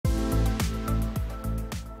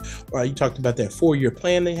You talked about that 4-year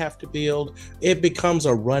plan they have to build. It becomes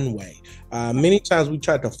a runway. Many times we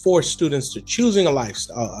try to force students to choosing a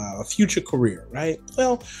lifestyle, a future career, right?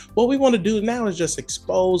 Well, what we want to do now is just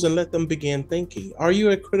expose and let them begin thinking. Are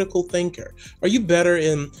you a critical thinker? Are you better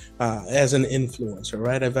in as an influencer,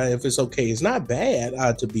 right? If it's okay, it's not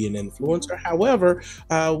bad to be an influencer. However,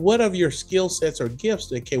 what of your skill sets or gifts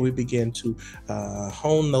that can we begin to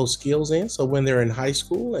hone those skills in? So when they're in high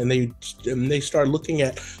school and they start looking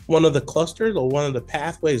at one of the clusters or one of the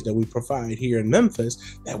pathways that we provide here in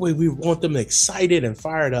Memphis, that way we want them excited and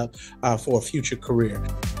fired up for a future career.